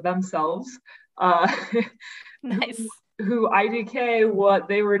herself, or themselves, Nice. who IDK what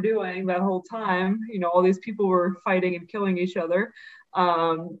they were doing that whole time, all these people were fighting and killing each other,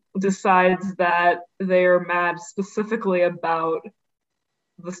 decides that they're mad specifically about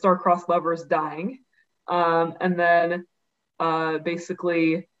the star-crossed lovers dying, and then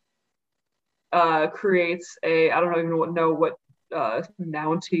basically creates I don't even know what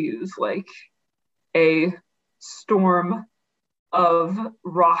noun to use, like a storm of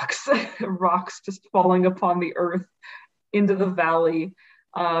rocks, rocks just falling upon the earth into the valley,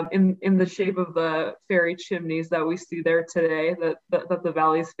 in the shape of the fairy chimneys that we see there today, that the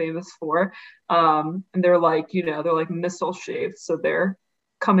valley is famous for. And they're like, they're like missile shaped, so they're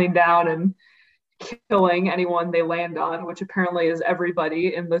coming down and killing anyone they land on, which apparently is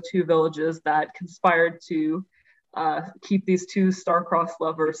everybody in the two villages that conspired to keep these two star-crossed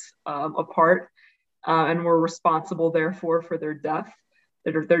lovers apart, and were responsible, therefore, for their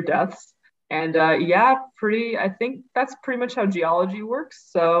deaths. And I think that's pretty much how geology works.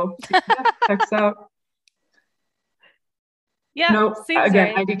 So yeah, checks out. Yeah, no,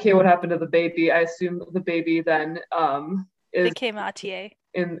 again, right. IDK what happened to the baby. I assume the baby then became Atiye.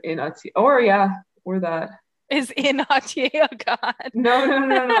 in Atiye. Or that is in Atiye. Oh God.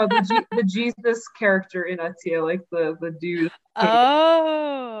 No. The Jesus character in Atiye, like the dude.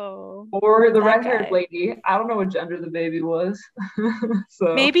 Oh. Or the red-haired lady. I don't know what gender the baby was.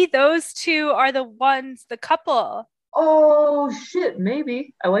 So maybe those two are the couple. Oh shit,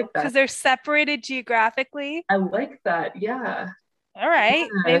 maybe. I like that. Because they're separated geographically. I like that, yeah. All right.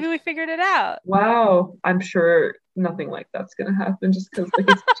 Yeah. Maybe we figured it out. Wow. I'm sure nothing like that's gonna happen, just because like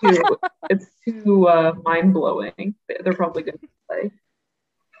it's too mind-blowing. They're probably gonna play.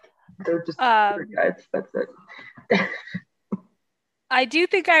 They're just guides. That's it. I do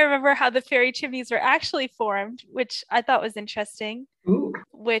think I remember how the fairy chimneys were actually formed, which I thought was interesting. Ooh.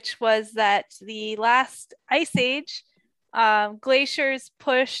 Which was that the last ice age, glaciers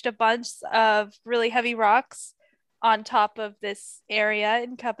pushed a bunch of really heavy rocks on top of this area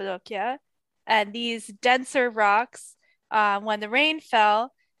in Cappadocia. And these denser rocks, when the rain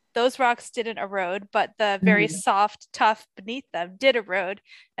fell, those rocks didn't erode, but the very soft tuff beneath them did erode.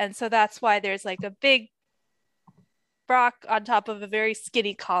 And so that's why there's like a big rock on top of a very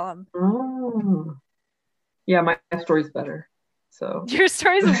skinny column. Oh. Yeah, my story's better. So your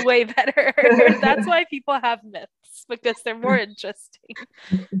story's way better. That's why people have myths, because they're more interesting.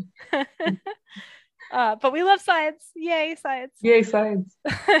 But we love science. Yay, science. Yay, science.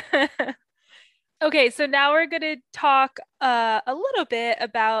 Okay, so now we're going to talk a little bit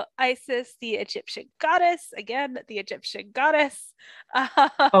about Isis, the Egyptian goddess. Again, the Egyptian goddess.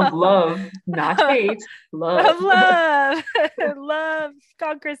 Of love, not hate. Love. Of love. Love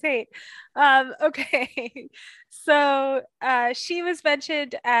conquers hate. Okay, so she was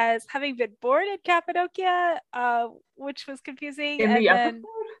mentioned as having been born in Cappadocia, which was confusing. In And the then, episode?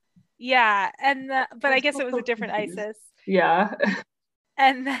 yeah, but I'm I guess still it was so a different confused. Isis. Yeah.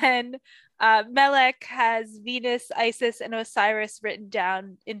 And then Melek has Venus, Isis, and Osiris written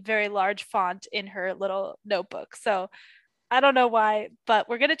down in very large font in her little notebook. So I don't know why, but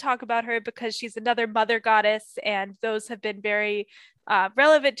we're going to talk about her because she's another mother goddess, and those have been very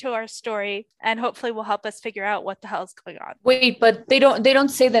relevant to our story, and hopefully will help us figure out what the hell is going on. Wait, but they don't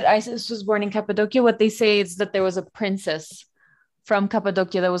say that Isis was born in Cappadocia. What they say is that there was a princess from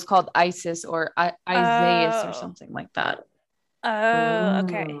Cappadocia that was called Isis or Isaias or Oh, something like that. oh,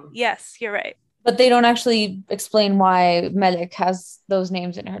 okay. Oh. Yes, you're right. But they don't actually explain why Melik has those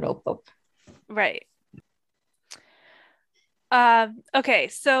names in her notebook. Right. Okay,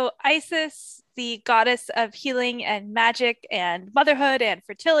 so Isis, the goddess of healing and magic and motherhood and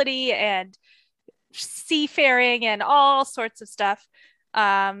fertility and seafaring and all sorts of stuff,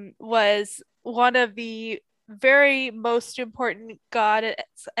 was one of the very most important gods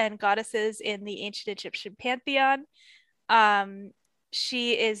and goddesses in the ancient Egyptian pantheon. Um,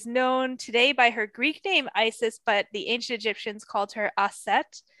 she is known today by her Greek name Isis, but the ancient Egyptians called her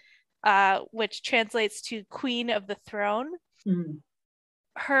Aset, which translates to Queen of the Throne. Mm.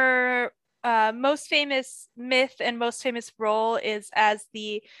 Her most famous myth and most famous role is as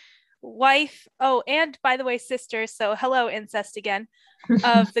the wife, oh, and by the way, sister, so hello, incest again,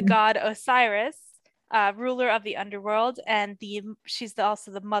 of the god Osiris, ruler of the underworld, and she's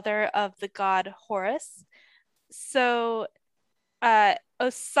also the mother of the god Horus. So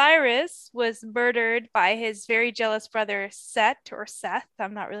Osiris was murdered by his very jealous brother Set or Seth.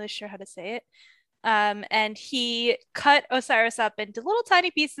 I'm not really sure how to say it. And he cut Osiris up into little tiny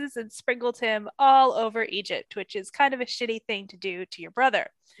pieces and sprinkled him all over Egypt, which is kind of a shitty thing to do to your brother.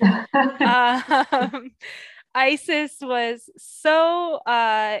 Um, Isis was so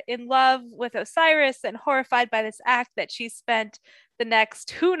in love with Osiris and horrified by this act that she spent the next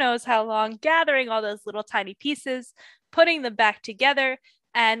who knows how long gathering all those little tiny pieces, putting them back together,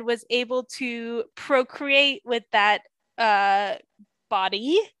 and was able to procreate with that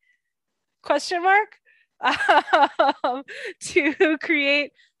body question mark to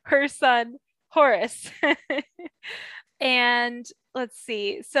create her son Horus. And let's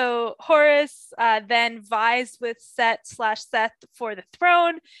see. So Horus then vies with Set/Seth for the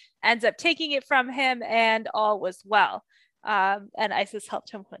throne, ends up taking it from him, and all was well. And Isis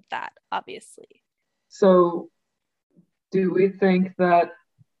helped him with that, obviously. So, do we think that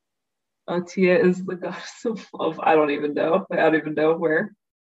Atiye is the goddess of love? I don't even know. I don't even know where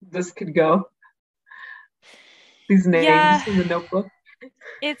this could go. These names Yeah, in the notebook.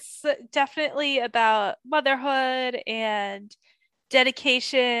 it's definitely about motherhood and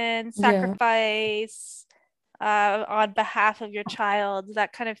dedication, Yeah. sacrifice on behalf of your child,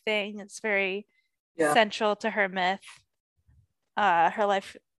 that kind of thing. It's very Yeah. central to her myth. Her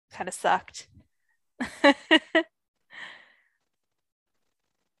life kind of sucked. I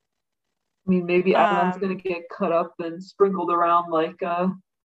mean, maybe Adam's gonna get cut up and sprinkled around like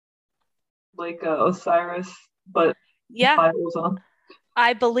Osiris, but Yeah, Bible's on.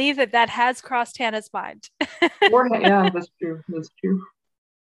 I believe that has crossed Hannah's mind. Yeah, that's true. That's true.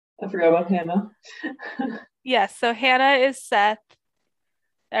 I forgot about Hannah. Yes, so Hannah is Seth,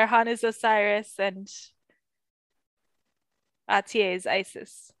 Erhan is Osiris, and Atiye is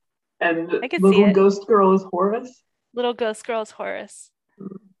Isis. And I could see little it. ghost girl is Horus. Little ghost girl is Horus.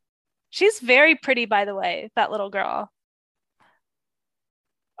 She's very pretty, by the way, that little girl.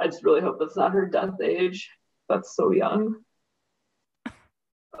 I just really hope that's not her death age. That's so young.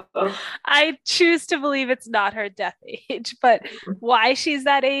 I choose to believe it's not her death age, but why she's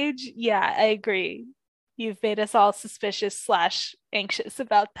that age, yeah, I agree. You've made us all suspicious / anxious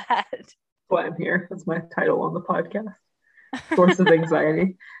about that. That's why I'm here. That's my title on the podcast. Source of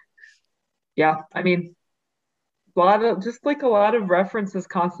anxiety. Yeah, I mean, a lot of references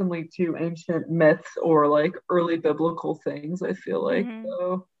constantly to ancient myths or like early biblical things. I feel like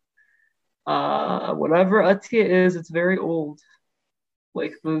so. Whatever Atiye is, it's very old.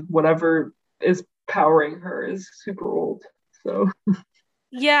 Like whatever is powering her is super old. So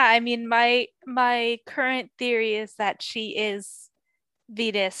yeah, I mean, my current theory is that she is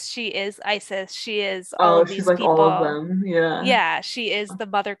Venus, she is Isis, she is all of she's these like all of people. them. Yeah. Yeah, she is the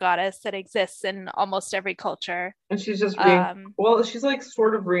mother goddess that exists in almost every culture. And she's just Um, well, she's like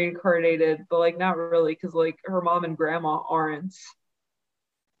sort of reincarnated, but like not really, because like her mom and grandma aren't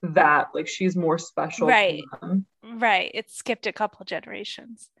that. Like she's more special to right, them. right. It skipped a couple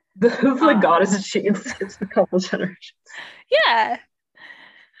generations. The goddess she skips a couple generations. Yeah.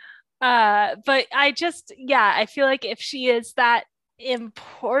 But I feel like if she is that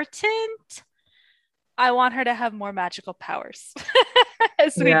important, I want her to have more magical powers,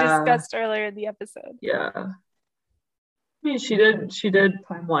 as we discussed earlier in the episode. Yeah. I mean, she did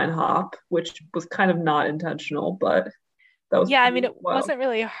timeline hop, which was kind of not intentional, but that was I mean, it wasn't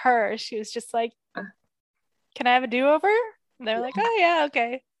really her. She was just like, "Can I have a do-over?" And they're like, "Oh yeah,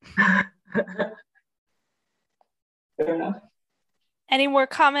 okay." Fair enough. Any more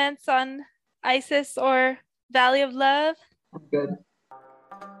comments on Isis or Valley of Love? I'm good.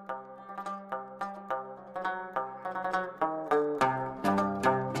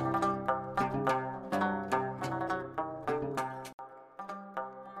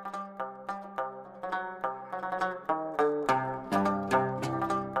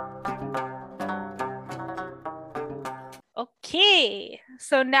 Okay,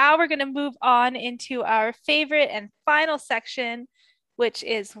 so now we're going to move on into our favorite and final section, which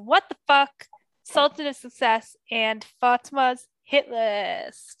is What the Fuck, Sultan of Success, and Fatma's Hit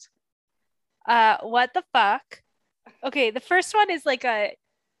List. What the fuck? Okay, the first one is like a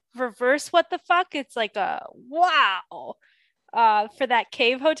reverse what the fuck. It's like a wow for that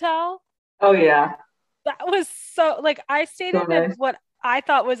cave hotel. Oh yeah. That was so like I stayed So in nice. what I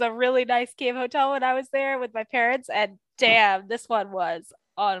thought was a really nice cave hotel when I was there with my parents, and damn, this one was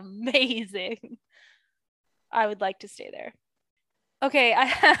amazing. I would like to stay there. Okay, I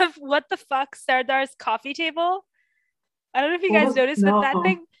have what the fuck Sardar's coffee table. I don't know if you guys noticed, but that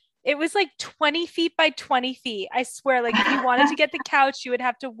thing, it was like 20 feet by 20 feet. I swear, like if you wanted to get the couch, you would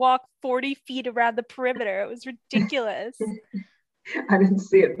have to walk 40 feet around the perimeter. It was ridiculous. I didn't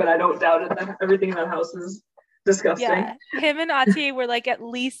see it, but I don't doubt it. Everything in that house is disgusting. Yeah, him and Atiye were like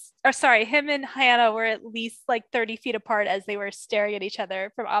him and Hannah were at least like 30 feet apart as they were staring at each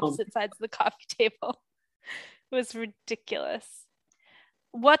other from opposite sides of the coffee table. It was ridiculous.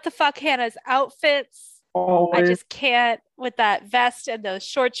 What the fuck, Hannah's outfits? Always. I just can't with that vest and those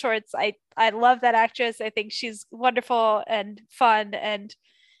short shorts. I love that actress. I think she's wonderful and fun and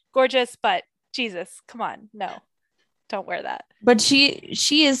gorgeous, but Jesus, come on, no. Don't wear that. But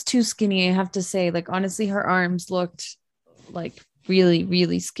she is too skinny, I have to say. Like honestly, her arms looked like really,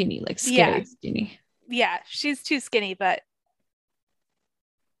 really skinny, like scary skinny. Yeah, she's too skinny, but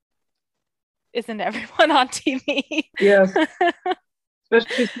isn't everyone on TV? Yes.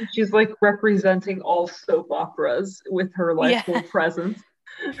 Especially since she's like representing all soap operas with her like full presence.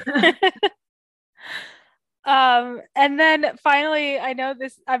 And then finally, I know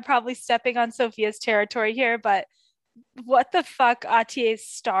this, I'm probably stepping on Sophia's territory here, but what the fuck, Atiye's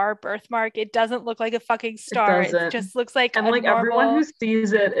star birthmark? It doesn't look like a fucking star. It just looks like and like everyone who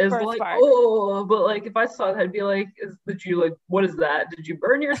sees it is birthmark. Like, oh, but like if I saw it, I'd be like, did you like, what is that? Did you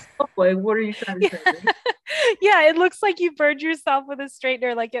burn yourself? Like, what are you trying to say? Yeah, it looks like you burned yourself with a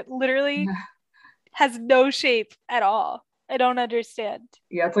straightener. Like it literally has no shape at all. I don't understand.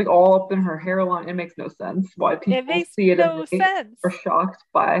 Yeah, it's like all up in her hairline. It makes no sense why people see it and are shocked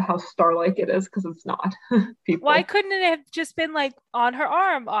by how star-like it is, because it's not. People. Why couldn't it have just been like on her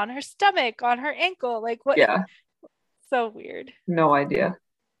arm, on her stomach, on her ankle? Like what? Yeah. So weird. No idea.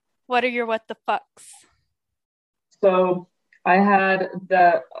 What are your what the fucks? So I had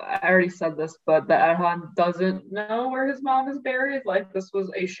that, I already said this, but that Adhan doesn't know where his mom is buried. Like, this was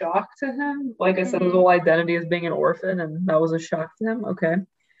a shock to him. Like I said, his whole identity is being an orphan, and that was a shock to him. Okay.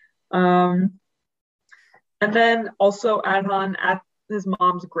 And then also Adhan at his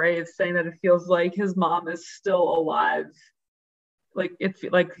mom's grave saying that it feels like his mom is still alive. Like,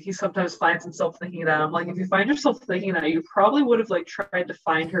 he sometimes finds himself thinking that. I'm like, if you find yourself thinking that, you probably would have like tried to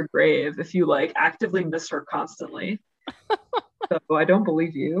find her grave if you like actively miss her constantly. So I don't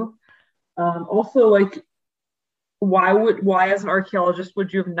believe you. Also, like, why as an archaeologist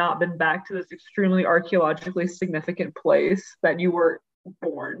would you have not been back to this extremely archaeologically significant place that you were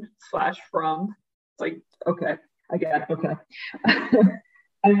born / from? It's like, okay, I get it, okay.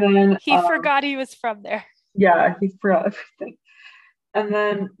 And then he forgot he was from there. Yeah, he forgot everything. And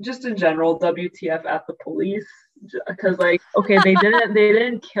then just in general, WTF at the police, because like, okay, they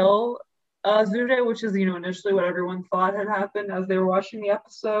didn't kill Zure, which is, initially what everyone thought had happened as they were watching the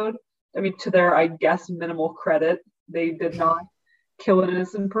episode. I mean, to their, I guess, minimal credit, they did not kill an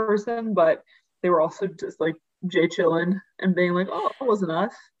innocent person, but they were also just like Jay chilling and being like, "Oh, it wasn't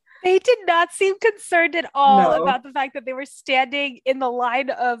us." They did not seem concerned at all No. about the fact that they were standing in the line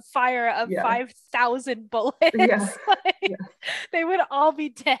of fire of Yeah. 5,000 bullets. Yeah. Like, Yeah. they would all be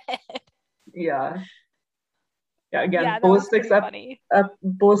dead. Yeah. Yeah. Again, Yeah, that was pretty funny.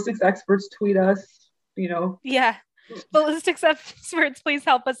 ballistics experts tweet us. You know. Yeah. Ballistics experts, please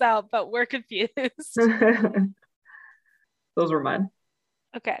help us out, but we're confused. Those were mine.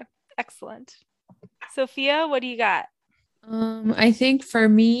 Okay, excellent. Sophia, what do you got? I think for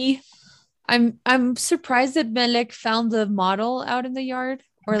me, I'm surprised that Melek found the model out in the yard,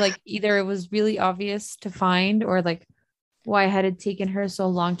 or like either it was really obvious to find, or like why had it taken her so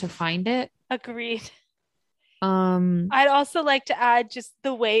long to find it. Agreed. Um, I'd also like to add just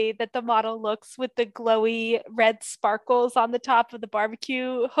the way that the model looks with the glowy red sparkles on the top of the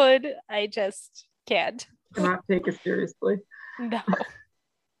barbecue hood. I just can't. Cannot take it seriously. No.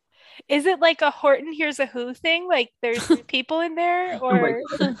 Is it like a Horton Hears a Who thing? Like there's people in there, Oh my or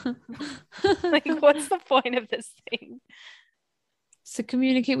God. like what's the point of this thing? to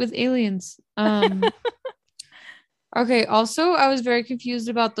communicate with aliens. Okay, also I was very confused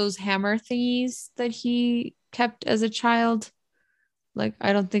about those hammer thingies that he kept as a child. Like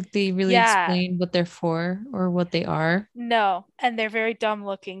I don't think they really Yeah, explained what they're for or what they are. no. And they're very dumb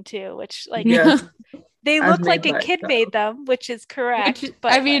looking too, which like Yeah, they as look like made a by kid child. made them, which is correct, Which I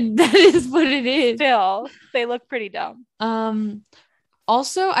but like, mean that is what it is. still they look pretty dumb.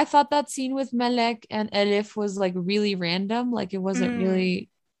 Also I thought that scene with Melek and Elif was like really random. Like it wasn't really,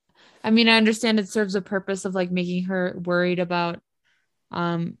 I mean, I understand it serves a purpose of like making her worried about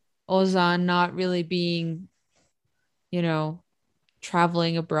Ozan not really being, you know,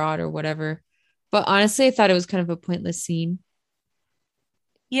 traveling abroad or whatever. But honestly, I thought it was kind of a pointless scene.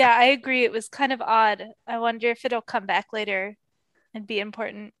 Yeah, I agree. It was kind of odd. I wonder if it'll come back later and be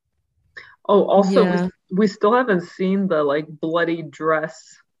important. Oh, also Yeah. we still haven't seen the like bloody dress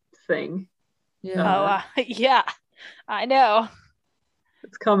thing. Yeah. Oh, yeah, I know.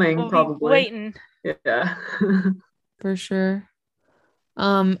 It's coming We'll be probably. waiting. Yeah. For sure.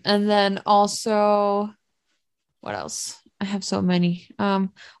 And then also, what else? I have so many.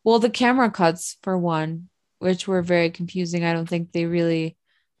 Well, the camera cuts for one, which were very confusing. I don't think they really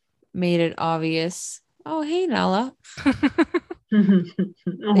made it obvious. Oh, hey, Nala. They didn't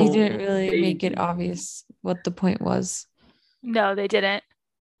Oh, really make it baby. obvious what the point was. No, they didn't.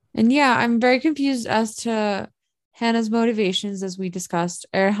 And yeah, I'm very confused as to Hannah's motivations, as we discussed.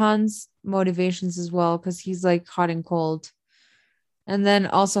 Erhan's motivations as well, because he's like hot and cold. And then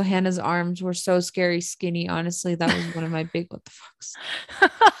also Hannah's arms were so scary skinny. Honestly, that was one of my big what the fucks.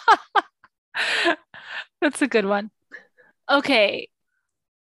 That's a good one. Okay.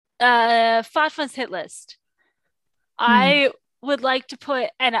 Fatma's hit list. Hmm. I would like to put,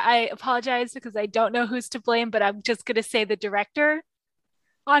 and I apologize because I don't know who's to blame, but I'm just gonna say the director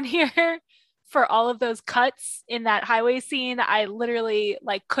on here for all of those cuts in that highway scene. I literally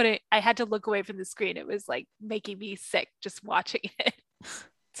like couldn't, I had to look away from the screen. It was like making me sick just watching it.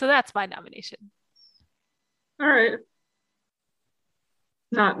 So that's my nomination. All right.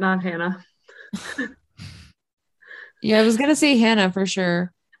 Not Hannah. Yeah, I was gonna say Hannah for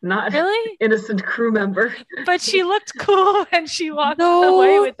sure. Not Really? innocent crew member. But she looked cool when she walked No,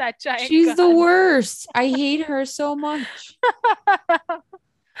 away with that giant she's the gun. worst. I hate her so much.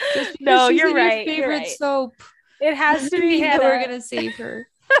 Just because No, she's you're in your right. You're favorite right. soap It has doesn't to be mean that we're Hannah, gonna save her.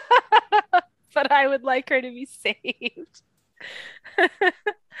 but I would like her to be saved. I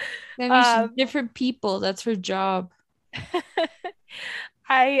mean, she's um, different people. That's her job.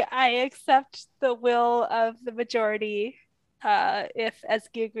 I accept the will of the majority. If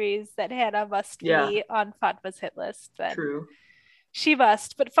Ezgi agrees that Hannah must Yeah, be on Fatma's hit list, then true. she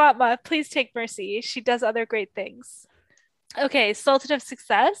must. But Fatma, please take mercy. She does other great things. Okay, Sultan of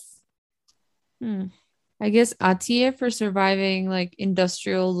Success. Hmm. I guess Atiye for surviving like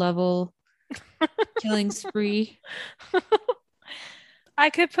industrial level killing spree. I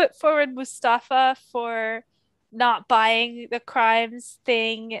could put forward Mustafa for not buying the crimes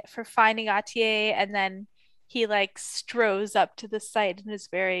thing, for finding Atiye, and then he like strows up to the site and is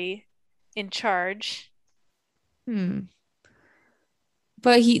very in charge. Hmm.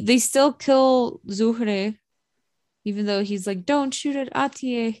 But they still kill Zuhre, even though he's like, don't shoot at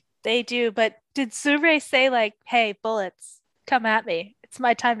Atiye. They do, but did Zure say like, "Hey, bullets, come at me. It's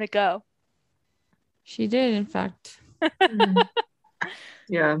my time to go." She did, in fact. Mm.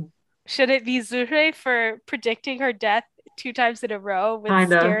 Yeah, Should it be Zure for predicting her death 2 times in a row with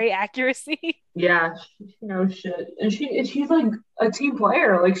kinda. scary accuracy? Yeah, she knows shit, and she's like a team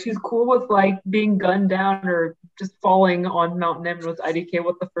player. Like she's cool with like being gunned down or just falling on Mount Nim was IDK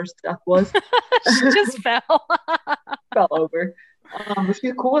what the first death was. She just fell. Fell over. But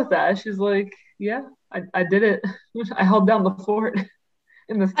she's cool with that. She's like, yeah, I did it. I held down the fort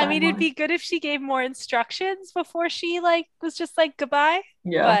in this timeline. I mean, it'd be good if she gave more instructions before she like was just like goodbye.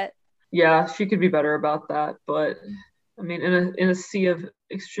 Yeah. But yeah, she could be better about that. But I mean, in a sea of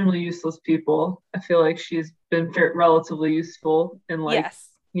extremely useless people, I feel like she's been relatively useful in like, yes.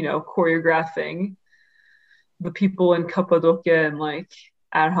 Choreographing the people in Cappadocia and like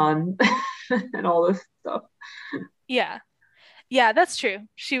Arhan and all this stuff. Yeah. Yeah, that's true.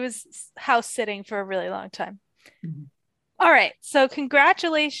 She was house sitting for a really long time. Mhm. All right. So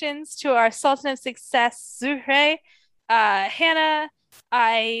congratulations to our Sultan of Success, Zuhre. Hannah,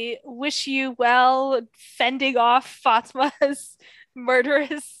 I wish you well fending off Fatma's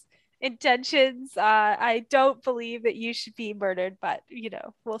murderous intentions. I don't believe that you should be murdered, but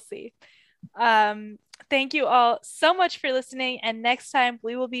we'll see. Thank you all so much for listening. And next time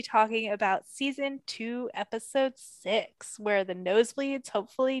we will be talking about season 2, episode 6, where the nosebleeds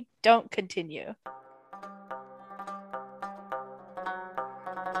hopefully don't continue.